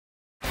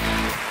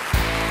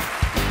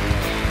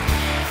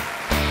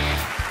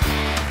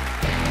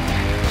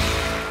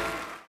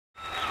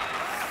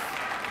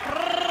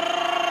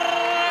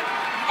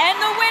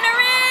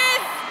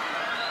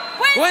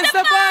Gwen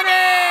Stefani!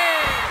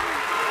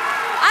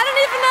 I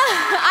don't even know.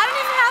 I don't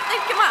even have to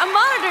get my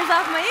monitors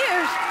off my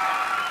ears.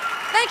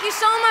 Thank you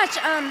so much.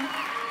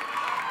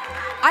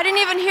 I didn't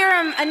even hear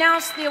him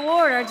announce the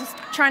award. I was just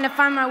trying to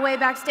find my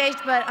way backstage.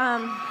 But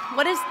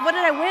what did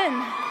I win?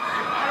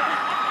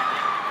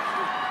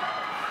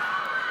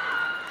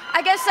 I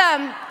guess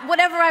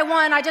whatever I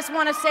won, I just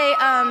want to say.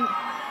 I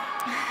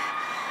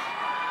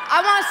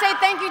want to say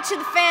thank you to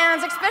the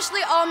fans,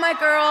 especially all my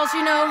girls.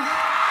 You know,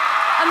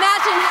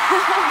 imagine.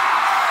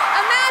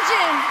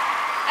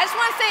 I just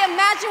want to say,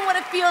 imagine what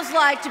it feels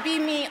like to be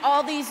me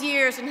all these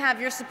years and have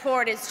your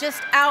support. It's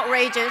just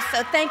outrageous,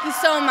 so thank you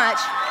so much.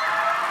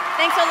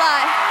 Thanks a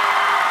lot.